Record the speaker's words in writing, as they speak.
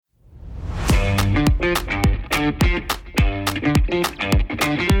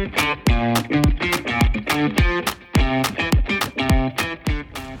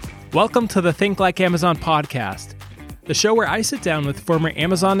Welcome to the Think Like Amazon podcast, the show where I sit down with former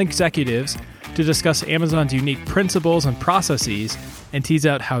Amazon executives to discuss Amazon's unique principles and processes and tease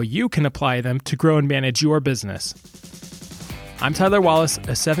out how you can apply them to grow and manage your business. I'm Tyler Wallace,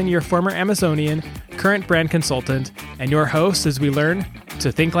 a 7-year former Amazonian, current brand consultant, and your host as we learn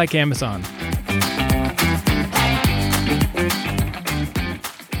to think like Amazon.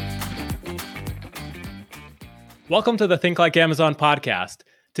 Welcome to the Think Like Amazon podcast.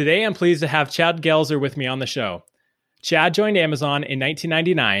 Today, I'm pleased to have Chad Gelzer with me on the show. Chad joined Amazon in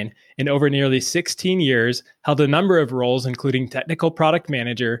 1999 and over nearly 16 years held a number of roles, including technical product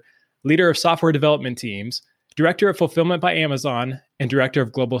manager, leader of software development teams, director of fulfillment by Amazon, and director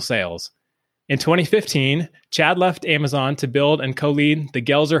of global sales. In 2015, Chad left Amazon to build and co-lead the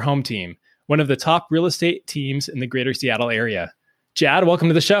Gelzer Home Team, one of the top real estate teams in the greater Seattle area. Chad, welcome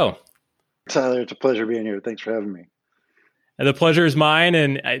to the show. Tyler, it's a pleasure being here. Thanks for having me. The pleasure is mine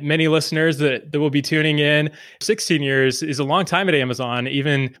and many listeners that will be tuning in. 16 years is a long time at Amazon,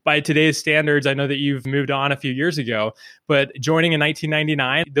 even by today's standards. I know that you've moved on a few years ago, but joining in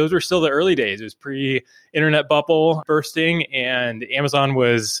 1999, those were still the early days. It was pre-internet bubble bursting, and Amazon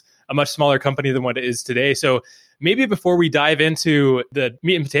was a much smaller company than what it is today. So maybe before we dive into the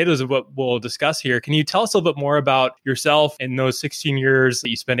meat and potatoes of what we'll discuss here, can you tell us a little bit more about yourself and those 16 years that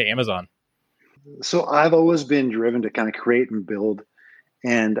you spent at Amazon? So I've always been driven to kind of create and build.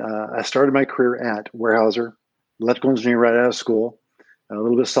 And I started my career at Weyerhaeuser, electrical engineering right out of school, a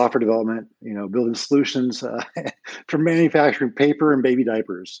little bit of software development, building solutions for manufacturing paper and baby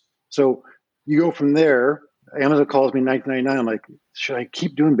diapers. So you go from there. Amazon calls me in 1999. I'm like, should I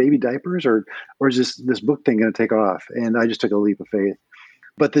keep doing baby diapers or is this book thing going to take off? And I just took a leap of faith.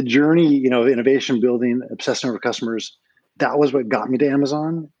 But the journey, innovation building, obsessing over customers, that was what got me to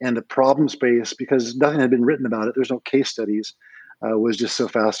Amazon. And the problem space, because nothing had been written about it, there's no case studies, was just so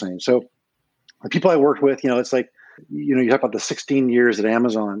fascinating. So the people I worked with, it's like, you talk about the 16 years at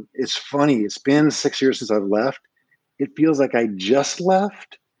Amazon. It's funny. It's been 6 years since I've left. It feels like I just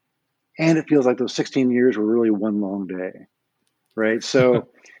left. And it feels like those 16 years were really one long day. Right. So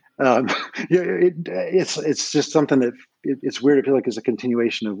it's just something that it's weird. I feel like it's a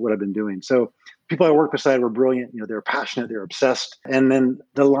continuation of what I've been doing. So people I work beside were brilliant. They're passionate, they're obsessed. And then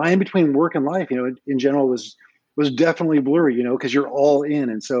the line between work and life, in general was definitely blurry, because you're all in.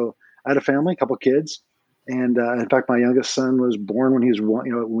 And so I had a family, a couple of kids. And in fact, my youngest son was born when he was 1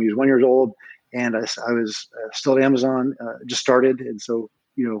 year old. And I was still at Amazon, just started. And so,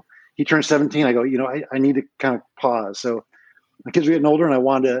 he turned 17. I go, I need to kind of pause. So my kids were getting older and I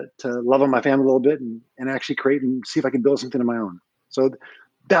wanted to love on my family a little bit and actually create and see if I can build something of my own. So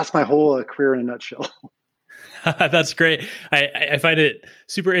that's my whole career in a nutshell. That's great. I find it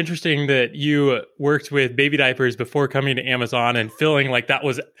super interesting that you worked with baby diapers before coming to Amazon and feeling like that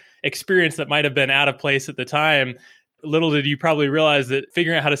was experience that might have been out of place at the time. Little did you probably realize that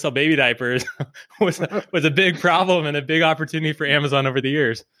figuring out how to sell baby diapers was a big problem and a big opportunity for Amazon over the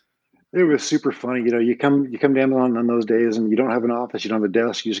years. It was super funny. You come to Amazon on those days and you don't have an office, you don't have a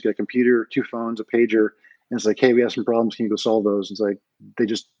desk, you just get a computer, 2 phones, a pager, and it's like, hey, we have some problems. Can you go solve those? It's like you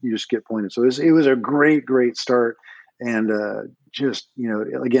just get pointed. So it was a great, great start. And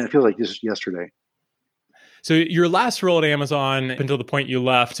again, it feels like just yesterday. So your last role at Amazon, up until the point you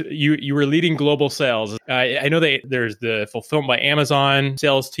left, you were leading global sales. I know that there's the Fulfillment by Amazon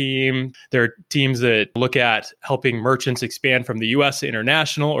sales team. There are teams that look at helping merchants expand from the U.S. to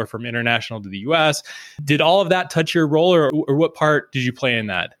international or from international to the U.S. Did all of that touch your role or what part did you play in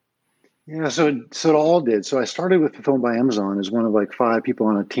that? Yeah, so it all did. So I started with Fulfillment by Amazon as one of like 5 people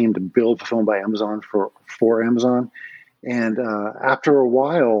on a team to build Fulfillment by Amazon for Amazon. And after a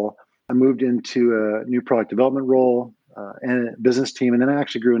while, I moved into a new product development role and a business team. And then I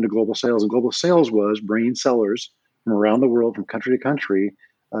actually grew into global sales. And global sales was bringing sellers from around the world, from country to country,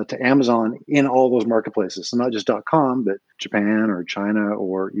 to Amazon in all those marketplaces. So not just .com, but Japan or China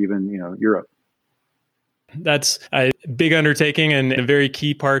or even, Europe. That's a big undertaking and a very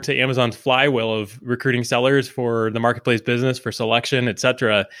key part to Amazon's flywheel of recruiting sellers for the marketplace business, for selection, et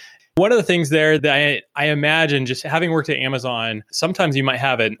cetera. One of the things there that I imagine, just having worked at Amazon, sometimes you might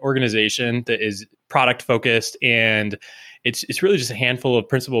have an organization that is product focused and it's really just a handful of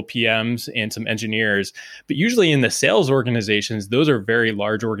principal PMs and some engineers. But usually in the sales organizations, those are very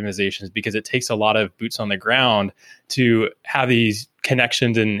large organizations because it takes a lot of boots on the ground to have these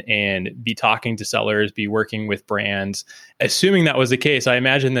connections and be talking to sellers, be working with brands. Assuming that was the case, I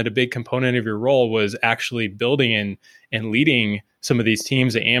imagine that a big component of your role was actually building and leading some of these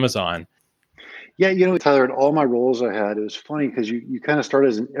teams at Amazon. Yeah, Tyler, in all my roles I had, it was funny because you kind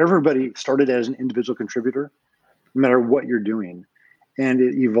of everybody started as an individual contributor, no matter what you're doing. And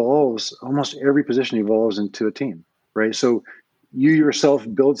it evolves, almost every position evolves into a team, right? So you yourself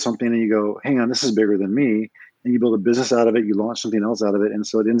build something and you go, hang on, this is bigger than me. And you build a business out of it, you launch something else out of it. And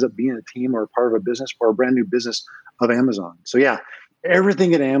so it ends up being a team or a part of a business or a brand new business of Amazon. So yeah,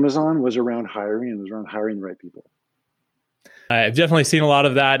 everything at Amazon was around hiring and was around hiring the right people. I've definitely seen a lot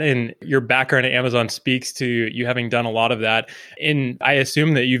of that, and your background at Amazon speaks to you having done a lot of that. And I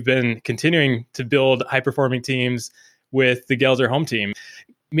assume that you've been continuing to build high-performing teams with the Gelzer Home Team.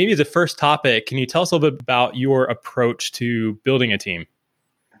 Maybe as a first topic, can you tell us a little bit about your approach to building a team?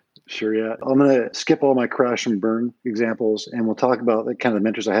 Sure, yeah. I'm going to skip all my crash and burn examples, and we'll talk about the kind of the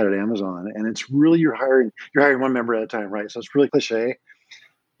mentors I had at Amazon. And it's really you're hiring one member at a time, right? So it's really cliche.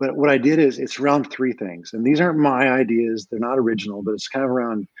 But what I did is it's around three things. And these aren't my ideas. They're not original, but it's kind of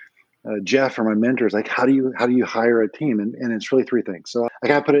around Jeff or my mentors. Like, how do you hire a team? And it's really three things. So I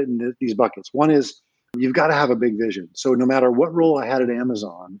kind of put it in these buckets. One is you've got to have a big vision. So no matter what role I had at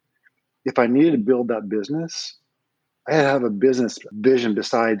Amazon, if I needed to build that business, I had to have a business vision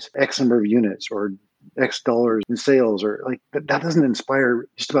besides X number of units or X dollars in sales, or like that doesn't inspire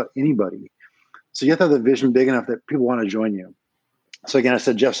just about anybody. So you have to have the vision big enough that people want to join you. So again, I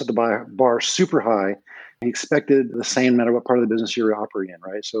said Jeff set the bar super high. He expected the same no matter what part of the business you're operating in,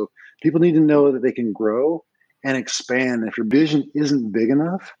 right? So people need to know that they can grow and expand. If your vision isn't big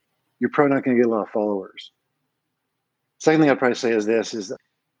enough, you're probably not going to get a lot of followers. Second thing I'd probably say is this: is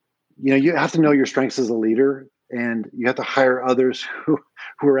you have to know your strengths as a leader, and you have to hire others who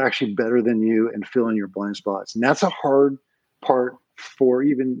are actually better than you and fill in your blind spots. And that's a hard part for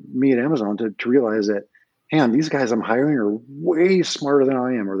even me at Amazon to realize that, hang on, these guys I'm hiring are way smarter than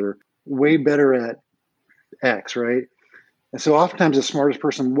I am, or they're way better at X, right? And so oftentimes the smartest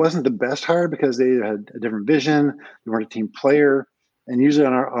person wasn't the best hire because they had a different vision, they weren't a team player, and usually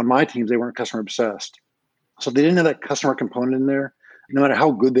on my teams, they weren't customer obsessed. So they didn't have that customer component in there. No matter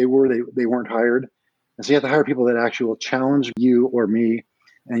how good they were, they weren't hired. And so you have to hire people that actually will challenge you or me,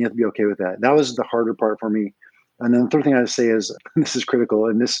 and you have to be okay with that. That was the harder part for me. And then the third thing I'd say is, this is critical,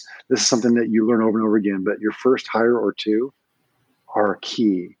 and this is something that you learn over and over again, but your first hire or two are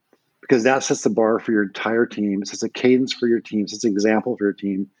key, because that sets the bar for your entire team. It sets a cadence for your team. It sets an example for your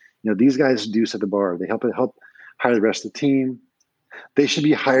team. These guys do set the bar. They help hire the rest of the team. They should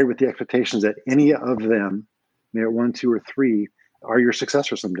be hired with the expectations that any of them, maybe 1, 2, or 3, are your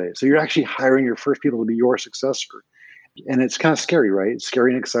successor someday. So you're actually hiring your first people to be your successor. And it's kind of scary, right? It's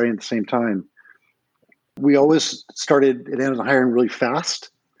scary and exciting at the same time. We always started at Amazon hiring really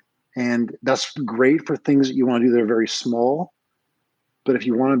fast. And that's great for things that you want to do that are very small. But if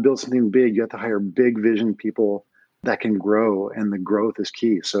you want to build something big, you have to hire big vision people that can grow. And the growth is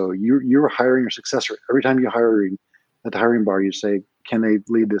key. So you're hiring your successor. Every time you're hiring at the hiring bar, you say, can they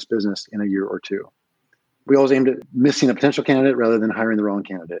lead this business in a year or two? We always aimed at missing a potential candidate rather than hiring the wrong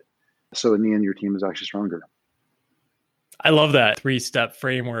candidate. So in the end, your team is actually stronger. I love that 3-step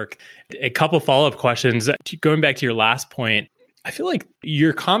framework. A couple follow-up questions. Going back to your last point, I feel like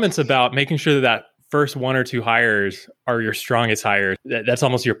your comments about making sure that first 1 or 2 hires are your strongest hires, that's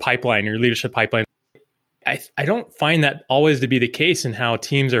almost your pipeline, your leadership pipeline. I don't find that always to be the case in how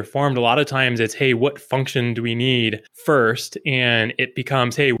teams are formed. A lot of times it's, hey, what function do we need first? And it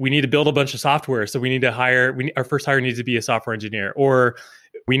becomes, hey, we need to build a bunch of software. So we need to hire, our first hire needs to be a software engineer, or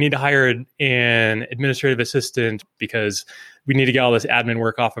we need to hire an administrative assistant because we need to get all this admin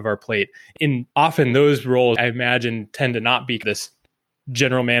work off of our plate. And often those roles, I imagine, tend to not be this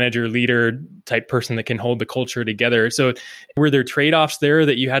general manager, leader type person that can hold the culture together. So were there trade-offs there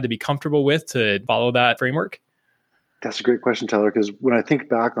that you had to be comfortable with to follow that framework? That's a great question, Tyler, because when I think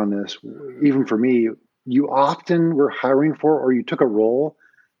back on this, even for me, you often were hiring for, or you took a role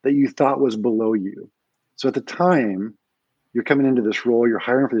that you thought was below you. So at the time, you're coming into this role, you're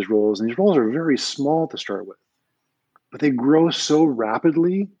hiring for these roles, and these roles are very small to start with, but they grow so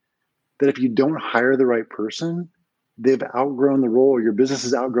rapidly that if you don't hire the right person, they've outgrown the role, or your business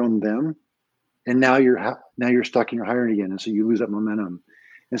has outgrown them, and now you're stuck in your hiring again, and so you lose that momentum.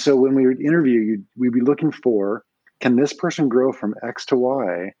 And so when we would interview, we'd be looking for, can this person grow from X to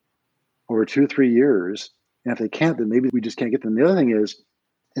Y over 2 or 3 years? And if they can't, then maybe we just can't get them. The other thing is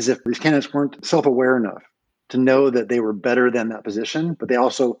if these candidates weren't self-aware enough to know that they were better than that position, but they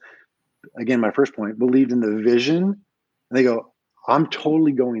also, again, my first point, believed in the vision, and they go, I'm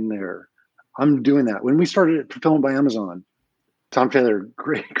totally going there. I'm doing that. When we started Fulfillment by Amazon, Tom Taylor,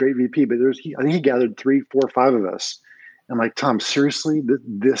 great VP, but I think he gathered 3, 4, 5 of us. I'm like, Tom, seriously,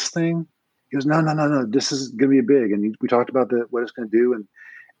 this thing? He goes, no, this is going to be big. And we talked about what it's going to do.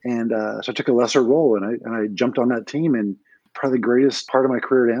 And so I took a lesser role and I jumped on that team. And probably the greatest part of my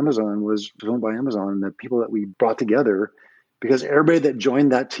career at Amazon was Fulfillment by Amazon and the people that we brought together, because everybody that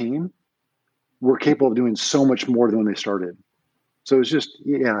joined that team were capable of doing so much more than when they started. So it's just,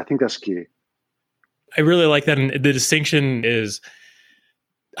 yeah, I think that's key. I really like that. And the distinction is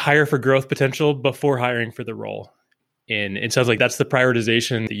hire for growth potential before hiring for the role. And it sounds like that's the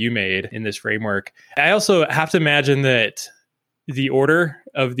prioritization that you made in this framework. I also have to imagine that the order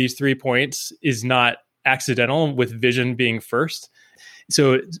of these 3 points is not accidental, with vision being first.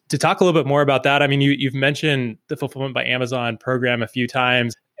 So to talk a little bit more about that, I mean, you've mentioned the Fulfillment by Amazon program a few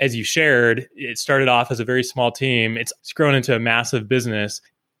times. As you shared, it started off as a very small team. It's grown into a massive business.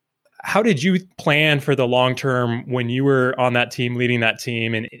 How did you plan for the long term when you were on that team, leading that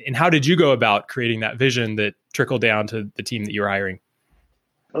team? And how did you go about creating that vision that trickled down to the team that you were hiring?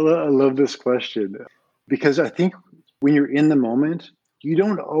 I love this question, because I think when you're in the moment, you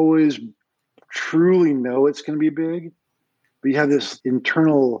don't always truly know it's going to be big, but you have this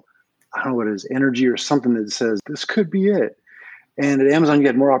internal, I don't know what it is, energy or something that says this could be it. And at Amazon, you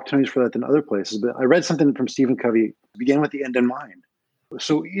had more opportunities for that than other places. But I read something from Stephen Covey, began with the end in mind.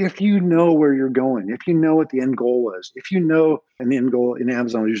 So if you know where you're going, if you know what the end goal was, if you know, and the end goal in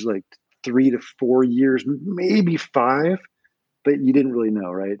Amazon was usually like 3 to 4 years, maybe 5, but you didn't really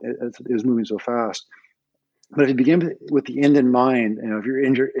know, right? It was moving so fast. But if you begin with the end in mind, if you're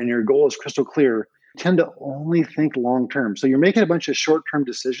in and your goal is crystal clear, you tend to only think long term. So you're making a bunch of short term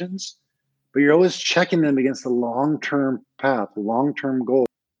decisions, but you're always checking them against the long term path, the long term goal.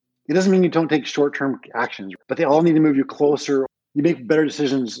 It doesn't mean you don't take short term actions, but they all need to move you closer. You make better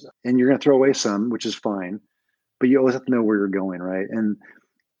decisions, and you're going to throw away some, which is fine, but you always have to know where you're going, right? And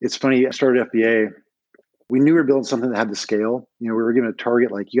it's funny, I started FBA. We knew we were building something that had the scale. We were going to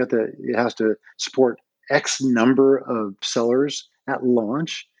target, like, it has to support X number of sellers at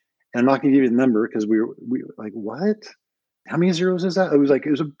launch. And I'm not going to give you the number because we were like, what? How many zeros is that? It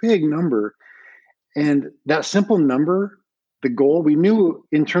was a big number. And that simple number, the goal, we knew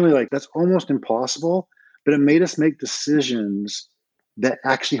internally, like, that's almost impossible, but it made us make decisions that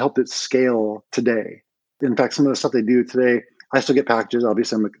actually helped it scale today. In fact, some of the stuff they do today, I still get packages.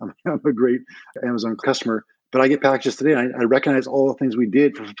 Obviously, I'm a great Amazon customer, but I get packages today. And I recognize all the things we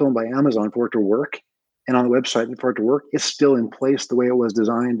did for Fulfillment by Amazon for it to work. And on the website for it to work, it's still in place the way it was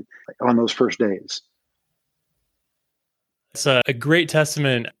designed on those first days. It's a great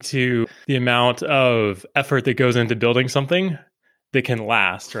testament to the amount of effort that goes into building something that can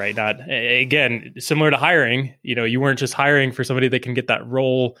last, right? Not, again, similar to hiring, you weren't just hiring for somebody that can get that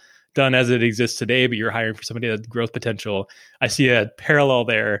role done as it exists today, but you're hiring for somebody that has growth potential. I see a parallel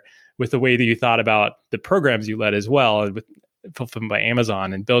there with the way that you thought about the programs you led as well, with Fulfillment by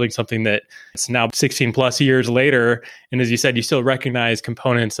Amazon, and building something that it's now 16 plus years later. And as you said, you still recognize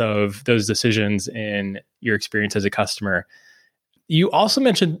components of those decisions in your experience as a customer. You also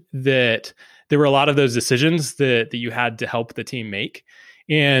mentioned that there were a lot of those decisions that you had to help the team make.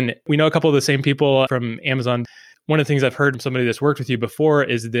 And we know a couple of the same people from Amazon. One of the things I've heard from somebody that's worked with you before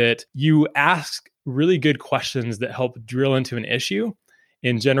is that you ask really good questions that help drill into an issue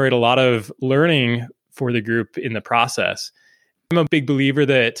and generate a lot of learning for the group in the process. I'm a big believer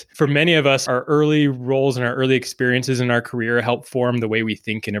that for many of us, our early roles and our early experiences in our career help form the way we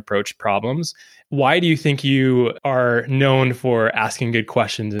think and approach problems. Why do you think you are known for asking good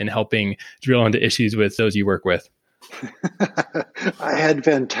questions and helping drill into issues with those you work with? I had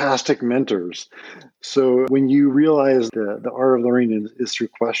fantastic mentors. So when you realize the art of learning is through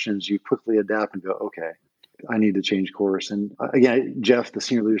questions, you quickly adapt and go, okay, I need to change course. And again, Jeff, the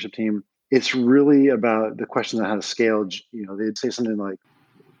senior leadership team, it's really about the questions on how to scale. They'd say something like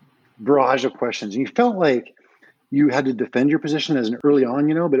barrage of questions. And you felt like you had to defend your position as an early on,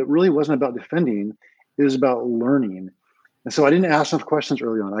 but it really wasn't about defending. It was about learning. And so I didn't ask enough questions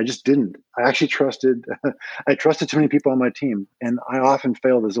early on. I just didn't. I actually trusted too many people on my team. And I often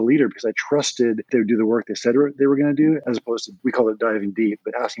failed as a leader because I trusted they would do the work they said they were going to do, as opposed to, we call it diving deep,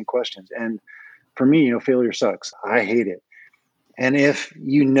 but asking questions. And for me, failure sucks. I hate it. And if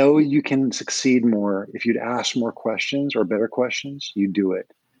you can succeed more, if you'd ask more questions or better questions, you do it.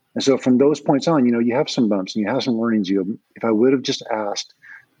 And so from those points on, you have some bumps and you have some learnings. If I would have just asked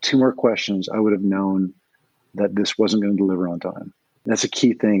 2 more questions, I would have known that this wasn't going to deliver on time. That's a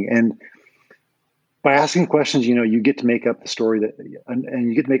key thing. And by asking questions, you get to make up the story and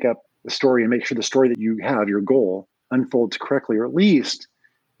you get to make up the story and make sure the story that you have, your goal, unfolds correctly, or at least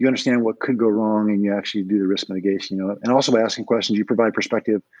you understand what could go wrong and you actually do the risk mitigation, And also by asking questions, you provide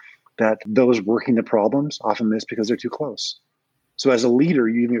perspective that those working the problems often miss because they're too close. So as a leader,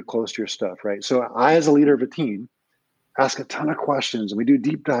 you even get close to your stuff, right? So I, as a leader of a team, ask a ton of questions, and we do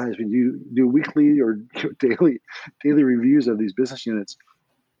deep dives. We do weekly or daily reviews of these business units.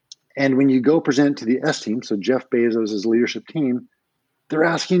 And when you go present to the S team, so Jeff Bezos' leadership team, they're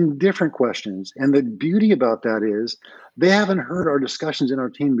asking different questions. And the beauty about that is they haven't heard our discussions in our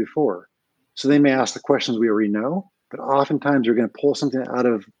team before. So they may ask the questions we already know, but oftentimes they're going to pull something out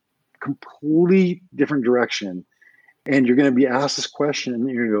of complete different direction. And you're going to be asked this question and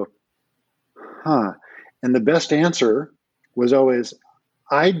you're going to go, huh. And the best answer was always,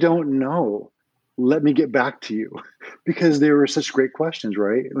 I don't know. Let me get back to you, because they were such great questions,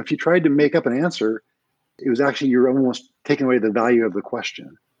 right? If you tried to make up an answer, it was actually, you're almost taking away the value of the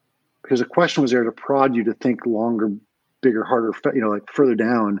question, because the question was there to prod you to think longer, bigger, harder, like further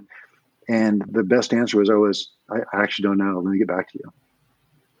down. And the best answer was always, I actually don't know. Let me get back to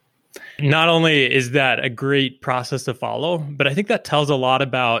you. Not only is that a great process to follow, but I think that tells a lot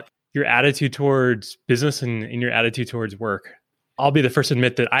about your attitude towards business and your attitude towards work. I'll be the first to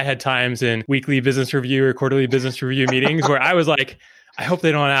admit that I had times in weekly business review or quarterly business review meetings where I was like, I hope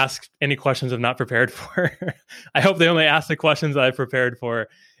they don't ask any questions I'm not prepared for. I hope they only ask the questions that I've prepared for.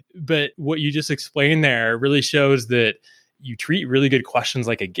 But what you just explained there really shows that you treat really good questions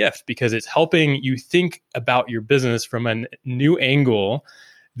like a gift, because it's helping you think about your business from a new angle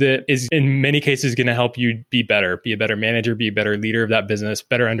that is in many cases going to help you be better, be a better manager, be a better leader of that business,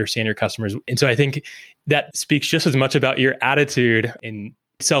 better understand your customers. And so I think that speaks just as much about your attitude in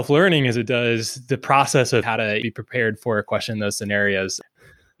self-learning as it does the process of how to be prepared for a question in those scenarios.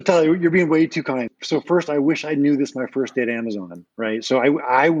 Tyler, you're being way too kind. So first, I wish I knew this my first day at Amazon, right? So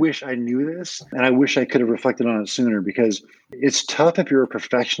I wish I knew this, and I wish I could have reflected on it sooner, because it's tough if you're a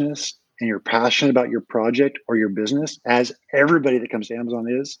perfectionist and you're passionate about your project or your business, as everybody that comes to Amazon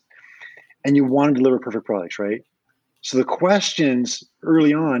is, and you want to deliver perfect products, right? So the questions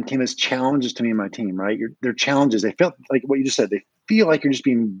early on came as challenges to me and my team, right? They're challenges. They felt like what you just said. They feel like you're just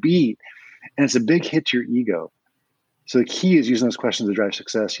being beat, and it's a big hit to your ego. So the key is using those questions to drive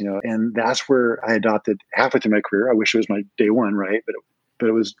success, and that's where I adopted halfway through my career. I wish it was my day one, right? But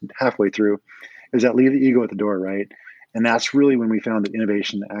it was halfway through. Is that leave the ego at the door, right? And that's really when we found that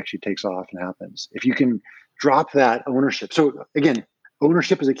innovation actually takes off and happens. If you can drop that ownership. So again,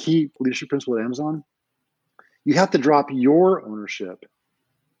 ownership is a key leadership principle at Amazon. You have to drop your ownership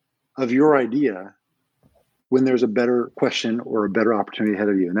of your idea when there's a better question or a better opportunity ahead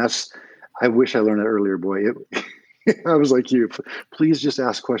of you. And I wish I learned that earlier, boy. I was like you, please just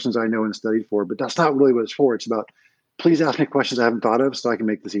ask questions I know and studied for, but that's not really what it's for. It's about, please ask me questions I haven't thought of so I can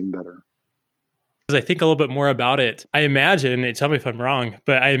make this even better. As I think a little bit more about it, I imagine, and tell me if I'm wrong,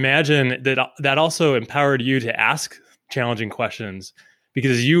 but I imagine that also empowered you to ask challenging questions,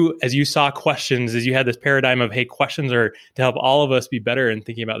 because as you saw questions, as you had this paradigm of, hey, questions are to help all of us be better in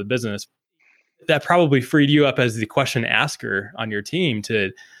thinking about the business, that probably freed you up as the question asker on your team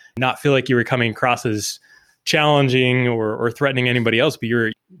to not feel like you were coming across as challenging or threatening anybody else, but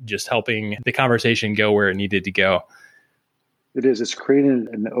you're just helping the conversation go where it needed to go. It is. It's creating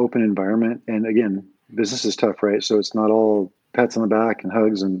an open environment. And again, business is tough, right? So it's not all pats on the back and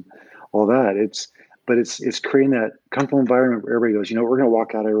hugs and all that. It's creating that comfortable environment where everybody goes, we're going to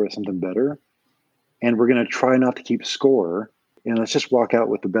walk out of here with something better. And we're going to try not to keep score. And let's just walk out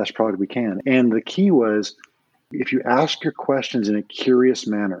with the best product we can. And the key was, if you ask your questions in a curious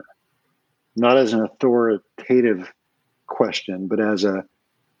manner, not as an authoritative question, but as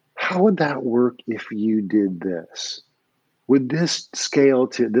how would that work if you did this? Would this scale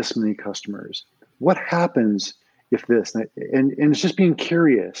to this many customers? What happens if this? And it's just being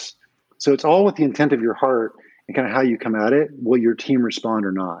curious. So it's all with the intent of your heart and kind of how you come at it. Will your team respond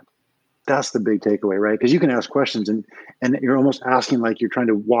or not? That's the big takeaway, right? Because you can ask questions and you're almost asking like you're trying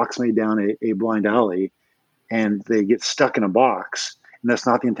to walk somebody down a blind alley and they get stuck in a box. And that's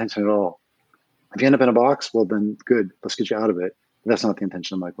not the intention at all. If you end up in a box, well, then good. Let's get you out of it. But that's not the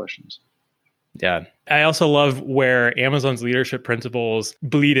intention of my questions. Yeah. I also love where Amazon's leadership principles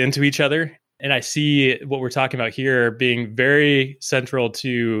bleed into each other. And I see what we're talking about here being very central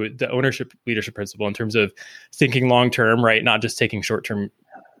to the ownership leadership principle in terms of thinking long-term, right? Not just taking short-term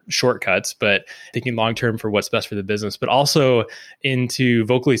shortcuts, but thinking long-term for what's best for the business, but also into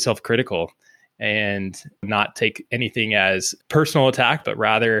vocally self-critical and not take anything as personal attack, but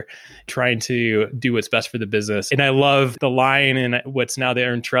rather trying to do what's best for the business. And I love the line in what's now the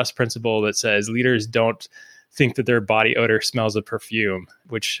earned trust principle that says leaders don't think that their body odor smells of perfume,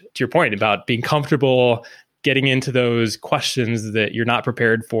 which to your point about being comfortable getting into those questions that you're not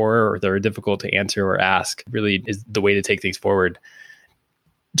prepared for or that are difficult to answer or ask really is the way to take things forward.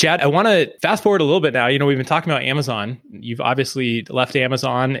 Chad, I want to fast forward a little bit now. We've been talking about Amazon. You've obviously left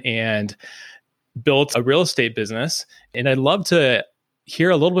Amazon and built a real estate business. And I'd love to hear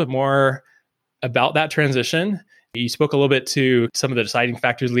a little bit more about that transition. You spoke a little bit to some of the deciding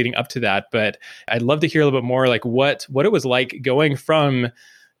factors leading up to that, but I'd love to hear a little bit more like what it was like going from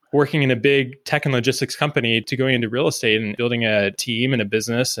working in a big tech and logistics company to going into real estate and building a team and a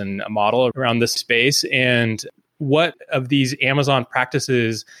business and a model around this space. And what of these Amazon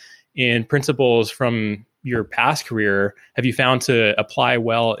practices and principles from your past career have you found to apply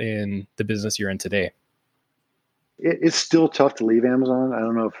well in the business you're in today? It's still tough to leave Amazon. I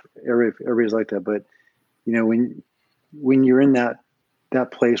don't know if everybody's like that, but when you're in that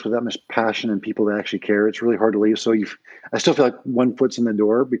place with that much passion and people that actually care, it's really hard to leave. So I still feel like one foot's in the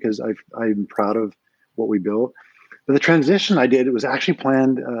door because I'm proud of what we built. But the transition I did, it was actually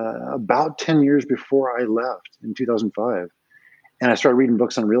planned about 10 years before I left in 2005. And I started reading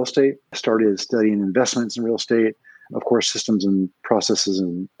books on real estate. I started studying investments in real estate. Of course, systems and processes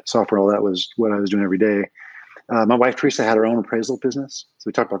and software, all that was what I was doing every day. My wife, Teresa, had her own appraisal business. So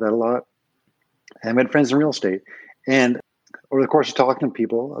we talked about that a lot. And we had friends in real estate. And over the course of talking to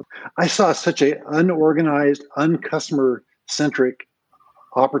people, I saw such an unorganized, uncustomer-centric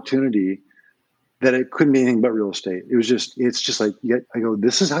opportunity that it couldn't be anything but real estate. It's just like, I go,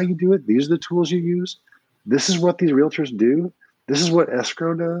 this is how you do it. These are the tools you use. This is what these realtors do. This is what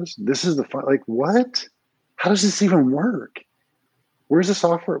escrow does. This is like, what? How does this even work? Where's the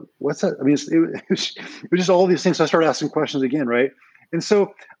software? What's that? I mean, it was just all these things. So I started asking questions again, right? And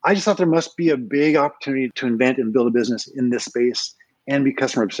so I just thought there must be a big opportunity to invent and build a business in this space and be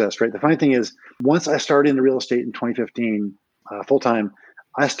customer obsessed, right? The funny thing is, once I started into real estate in 2015, full time,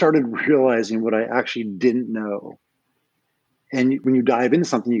 I started realizing what I actually didn't know. And when you dive into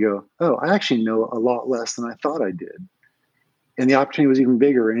something, you go, oh, I actually know a lot less than I thought I did. And the opportunity was even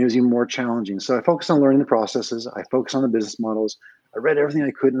bigger and it was even more challenging. So I focused on learning the processes. I focused on the business models. I read everything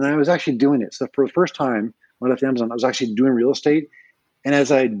I could, and I was actually doing it. So for the first time when I left Amazon, I was actually doing real estate. And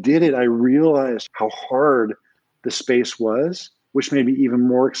as I did it, I realized how hard the space was, which made me even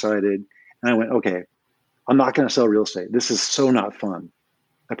more excited. And I went, okay, I'm not going to sell real estate. This is so not fun.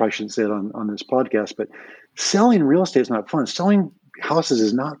 I probably shouldn't say it on this podcast, but selling real estate is not fun. Selling houses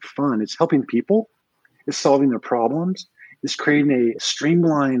is not fun. It's helping people. It's solving their problems. It's creating a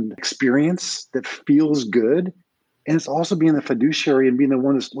streamlined experience that feels good. And it's also being the fiduciary and being the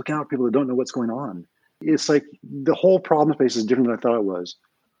one that's looking out for people that don't know what's going on. It's like the whole problem space is different than I thought it was.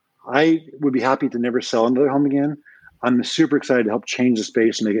 I would be happy to never sell another home again. I'm super excited to help change the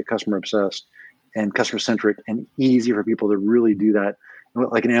space and make it customer obsessed and customer centric and easy for people to really do that.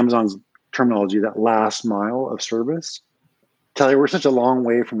 Like in Amazon's terminology, that last mile of service. Tell you, we're such a long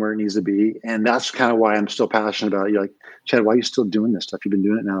way from where it needs to be. And that's kind of why I'm still passionate about it. You're like, Chad, why are you still doing this stuff? You've been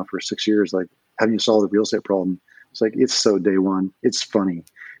doing it now for 6 years. Like, haven't you solved the real estate problem? It's like, it's so day one. It's funny.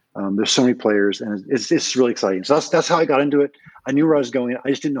 There's so many players and it's really exciting. So that's how I got into it. I knew where I was going. I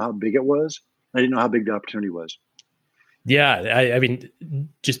just didn't know how big it was. I didn't know how big the opportunity was. Yeah. I mean,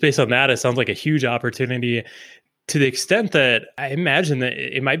 just based on that, it sounds like a huge opportunity to the extent that I imagine that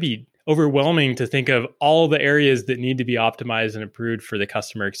it might be overwhelming to think of all the areas that need to be optimized and improved for the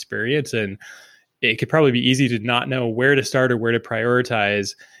customer experience. And it could probably be easy to not know where to start or where to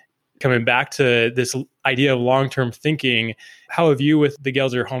prioritize. Coming back to this idea of long-term thinking, how have you with the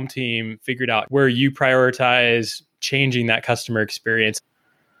Gelzer Home Team figured out where you prioritize changing that customer experience?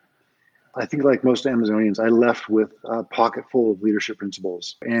 I think like most Amazonians, I left with a pocket full of leadership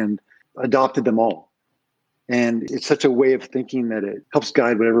principles and adopted them all. And it's such a way of thinking that it helps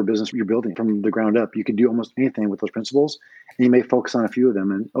guide whatever business you're building from the ground up. You can do almost anything with those principles, and you may focus on a few of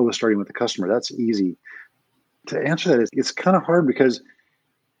them and always starting with the customer. That's easy. To answer that, it's kind of hard because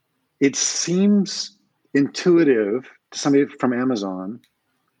it seems intuitive to somebody from Amazon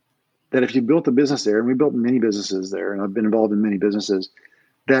that if you built a business there, and we built many businesses there, and I've been involved in many businesses,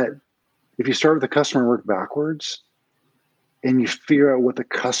 that if you start with the customer and work backwards and you figure out what the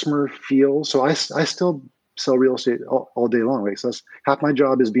customer feels. So I still sell real estate all day long, right? So that's half my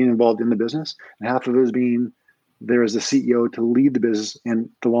job is being involved in the business, and half of it is being there as the CEO to lead the business and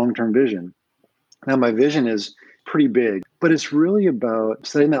the long-term vision. Now, my vision is pretty big, but it's really about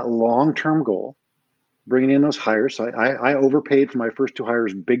setting that long-term goal, bringing in those hires. So I overpaid for my first 2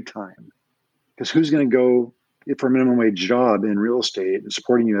 hires big time, because who's going to go for a minimum wage job in real estate and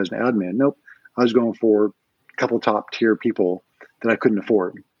supporting you as an admin? Nope. I was going for a couple top tier people that I couldn't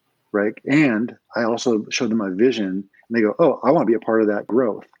afford. Right. And I also showed them my vision and they go, oh, I want to be a part of that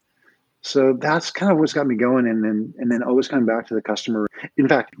growth. So that's kind of what's got me going. And then always coming back to the customer. In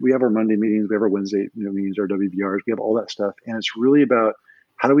fact, we have our Monday meetings, we have our Wednesday meetings, our WBRs, we have all that stuff. And it's really about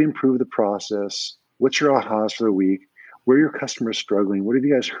how do we improve the process? What's your ahas for the week? Where are your customers struggling? What have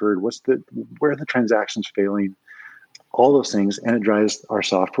you guys heard? Where are the transactions failing? All those things. And it drives our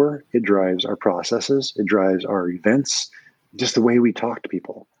software. It drives our processes. It drives our events, just the way we talk to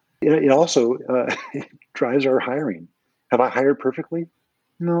people. It also it drives our hiring. Have I hired perfectly?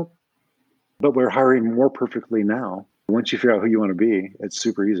 No, but we're hiring more perfectly now. Once you figure out who you want to be, it's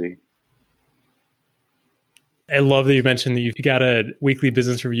super easy. I love that you mentioned that you've got a weekly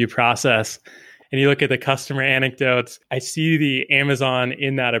business review process and you look at the customer anecdotes. I see the Amazon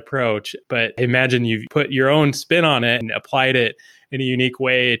in that approach, but I imagine you've put your own spin on it and applied it in a unique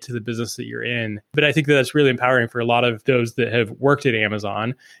way to the business that you're in. But I think that that's really empowering for a lot of those that have worked at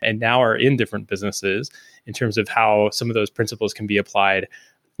Amazon and now are in different businesses in terms of how some of those principles can be applied,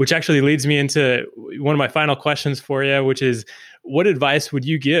 which actually leads me into one of my final questions for you, which is, what advice would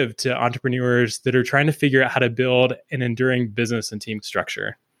you give to entrepreneurs that are trying to figure out how to build an enduring business and team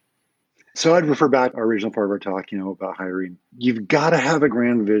structure? So I'd refer back to our original part of our talk, about hiring. You've got to have a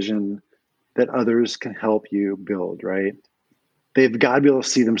grand vision that others can help you build, right? They've got to be able to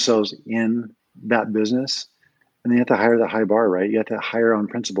see themselves in that business. And then you have to hire the high bar, right? You have to hire on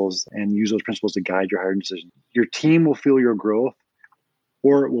principles and use those principles to guide your hiring decision. Your team will fuel your growth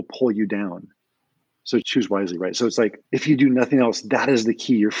or it will pull you down. So choose wisely, right? So it's like, if you do nothing else, that is the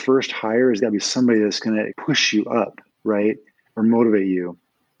key. Your first hire has got to be somebody that's going to push you up, right? Or motivate you.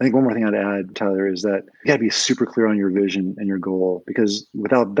 I think one more thing I'd add, Tyler, is that you got to be super clear on your vision and your goal, because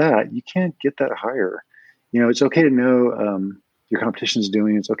without that, you can't get that hire. It's okay to know your competition is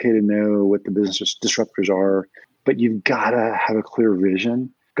doing. It's okay to know what the business disruptors are, but you've got to have a clear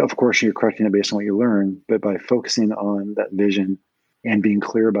vision. Of course, you're correcting it based on what you learn, but by focusing on that vision and being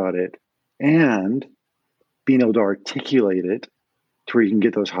clear about it and being able to articulate it to where you can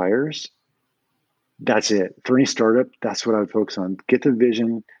get those hires, that's it. For any startup, that's what I would focus on. Get the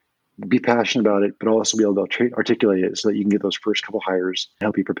vision, be passionate about it, but also be able to articulate it so that you can get those first couple hires to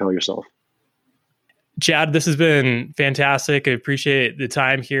help you propel yourself. Chad, this has been fantastic. I appreciate the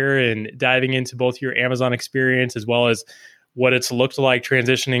time here and diving into both your Amazon experience as well as what it's looked like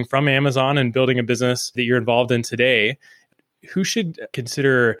transitioning from Amazon and building a business that you're involved in today. Who should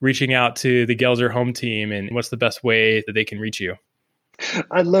consider reaching out to the Gelzer Home Team, and what's the best way that they can reach you?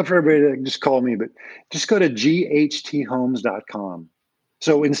 I'd love for everybody to just call me, but just go to GHThomes.com.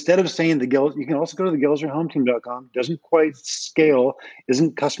 So instead of saying you can also go to the GelzerHomeTeam.com. Doesn't quite scale,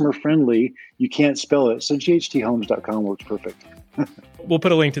 isn't customer friendly. You can't spell it. So GHThomes.com works perfect. We'll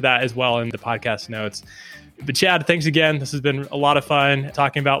put a link to that as well in the podcast notes. But Chad, thanks again. This has been a lot of fun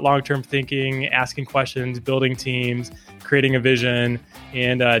talking about long-term thinking, asking questions, building teams, creating a vision,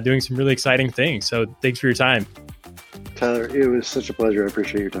 and doing some really exciting things. So thanks for your time. Tyler, it was such a pleasure. I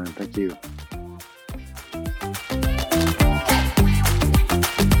appreciate your time. Thank you.